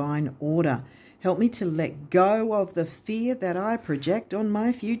and divine order. Help me to let go of the fear that I project on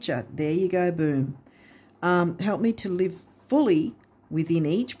my future. There you go, boom. Help me to live fully within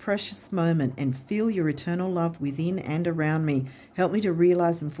each precious moment and feel your eternal love within and around me. Help me to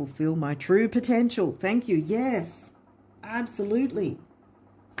realize and fulfill my true potential. Thank you. Yes, absolutely.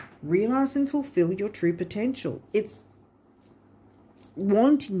 Realize and fulfill your true potential. It's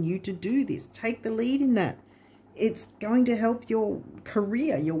wanting you to do this. Take the lead in that. It's going to help your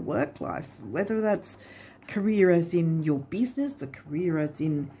career, your work life, whether that's career as in your business, a career as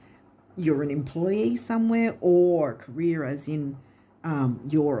in you're an employee somewhere, or a career as in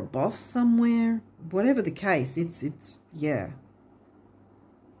you're a boss somewhere. Whatever the case, it's yeah,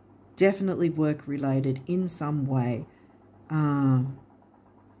 definitely work related in some way.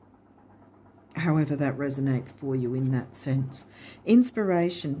 However that resonates for you in that sense.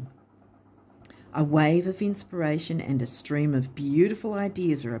 Inspiration. A wave of inspiration and a stream of beautiful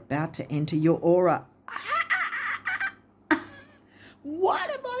ideas are about to enter your aura. What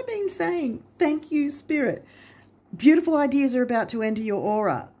have I been saying? Thank you, Spirit. Beautiful ideas are about to enter your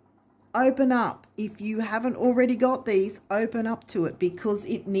aura. Open up. If you haven't already got these, open up to it because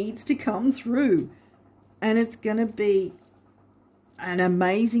it needs to come through. And it's going to be an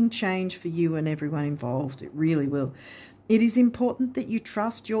amazing change for you and everyone involved. It really will. It is important that you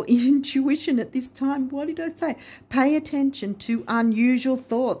trust your intuition at this time. What did I say? Pay attention to unusual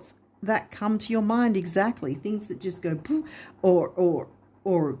thoughts that come to your mind. Exactly. Things that just go poof, or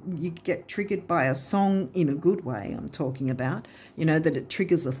you get triggered by a song in a good way, I'm talking about. You know, that it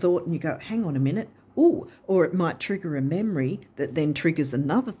triggers a thought and you go, hang on a minute. Ooh. Or it might trigger a memory that then triggers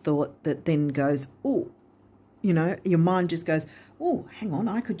another thought that then goes, ooh, You know, your mind just goes, oh, hang on,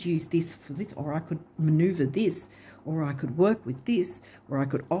 I could use this for this, or I could maneuver this, or I could work with this, or I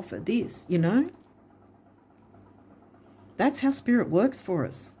could offer this, you know. That's how spirit works for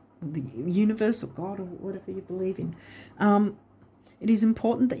us, the universe or God or whatever you believe in. It is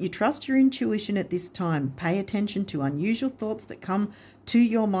important that you trust your intuition at this time. Pay attention to unusual thoughts that come to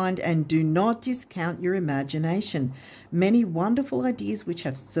your mind and do not discount your imagination. Many wonderful ideas which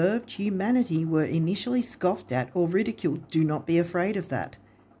have served humanity were initially scoffed at or ridiculed. Do not be afraid of that,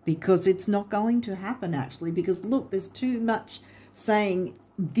 because it's not going to happen actually, because look, there's too much saying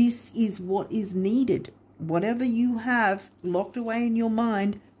this is what is needed. Whatever you have locked away in your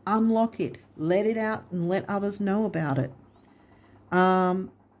mind, unlock it, let it out and let others know about it.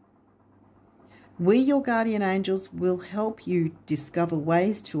 We, your guardian angels, will help you discover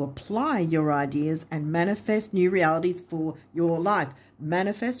ways to apply your ideas and manifest new realities for your life.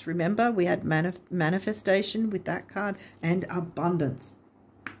 Manifest, remember, we had manifestation with that card, and abundance.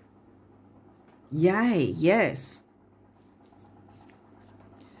 Yay, yes.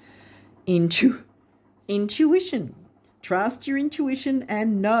 Intuition. Trust your intuition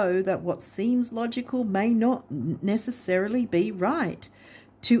and know that what seems logical may not necessarily be right.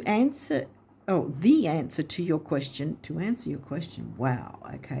 The answer to your question, wow,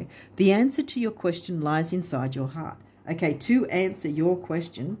 okay. The answer to your question lies inside your heart. Okay, to answer your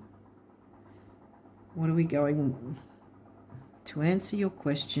question, what are we going? To answer your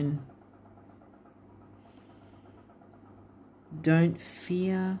question, don't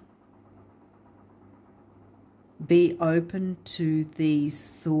fear. Be open to these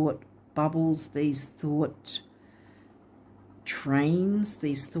thought bubbles, these thought trains,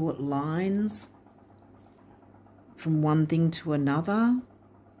 these thought lines from one thing to another,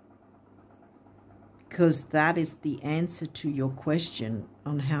 because that is the answer to your question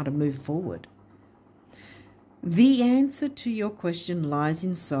on how to move forward. The answer to your question lies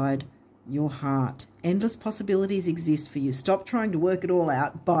inside your heart. Endless possibilities exist for you. Stop trying to work it all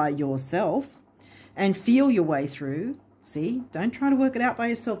out by yourself and feel your way through. See, don't try to work it out by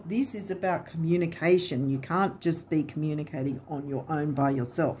yourself. This is about communication. You can't just be communicating on your own by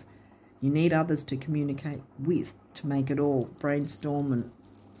yourself. You need others to communicate with to make it all, brainstorm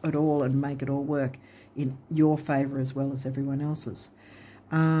it all and make it all work in your favor as well as everyone else's.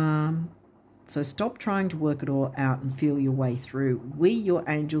 So stop trying to work it all out and feel your way through. We, your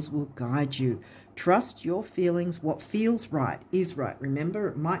angels, will guide you. Trust your feelings. What feels right is right. Remember,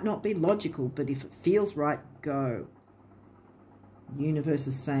 it might not be logical, but if it feels right, go. The universe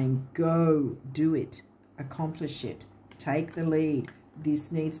is saying, go, do it, accomplish it, take the lead.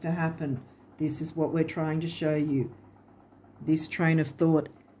 This needs to happen. This is what we're trying to show you. This train of thought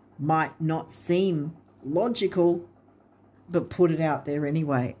might not seem logical, but put it out there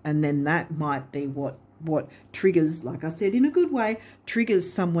anyway. And then that might be what triggers, like I said, in a good way, triggers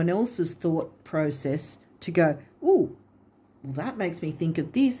someone else's thought process to go, oh, well, that makes me think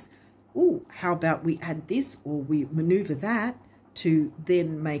of this. Oh, how about we add this, or we maneuver that to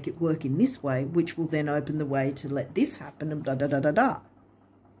then make it work in this way, which will then open the way to let this happen, and da-da-da-da-da.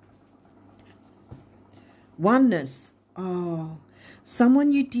 Oneness. Oh,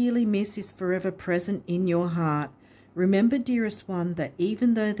 someone you dearly miss is forever present in your heart. Remember, dearest one, that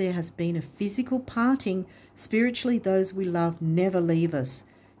even though there has been a physical parting, spiritually those we love never leave us.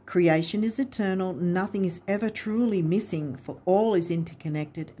 Creation is eternal. Nothing is ever truly missing, for all is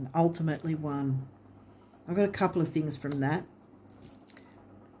interconnected and ultimately one. I've got a couple of things from that.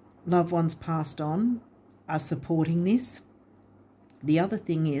 Loved ones passed on are supporting this. The other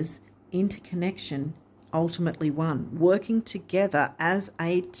thing is interconnection, ultimately one. Working together as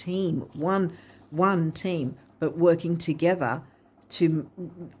a team, one team, but working together to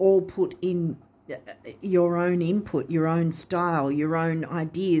all put in your own input, your own style, your own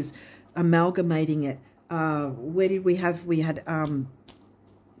ideas, amalgamating it. Where did we have? We had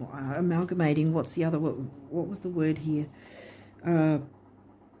amalgamating. What's the other? What was the word here?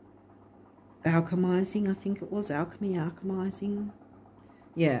 Alchemizing, I think it was. Alchemy, alchemizing.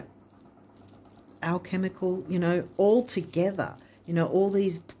 Yeah. Alchemical, you know, all together. You know, all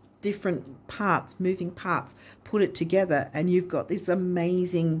these different parts, moving parts, put it together, and you've got this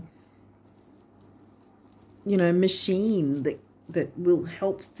amazing, you know, machine that will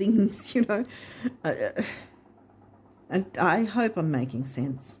help things, you know. And I hope I'm making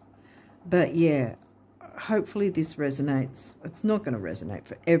sense. But yeah, hopefully this resonates. It's not going to resonate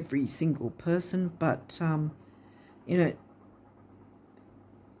for every single person, but, you know,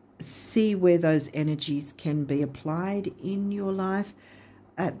 see where those energies can be applied in your life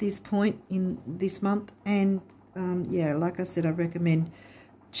at this point in this month. And yeah, like I said, I recommend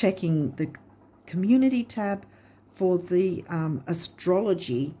checking the community tab for the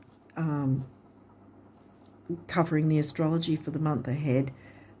astrology, covering the astrology for the month ahead,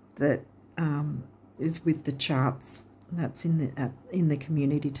 that is with the charts. That's in the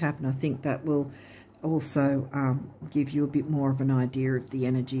community tab, and I think that will also give you a bit more of an idea of the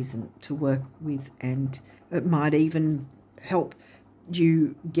energies and to work with, and it might even help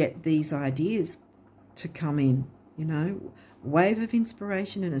you get these ideas to come in. You know, wave of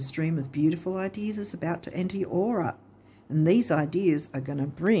inspiration and a stream of beautiful ideas is about to enter your aura, and these ideas are going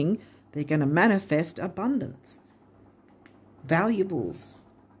to they're going to manifest abundance, valuables,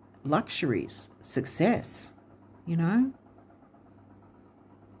 luxuries, success. You know,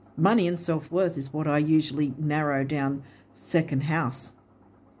 money and self-worth is what I usually narrow down second house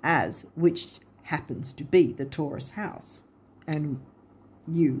as, which happens to be the Taurus house, and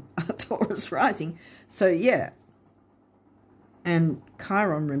you are Taurus rising. So yeah, and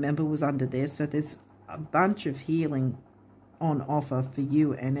Chiron, remember, was under there, so there's a bunch of healing on offer for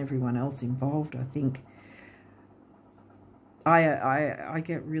you and everyone else involved. I think I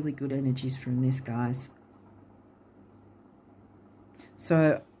get really good energies from this, guys.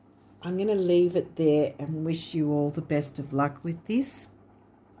 So I'm going to leave it there and wish you all the best of luck with this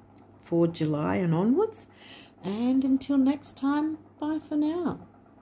for July and onwards. And until next time, bye for now.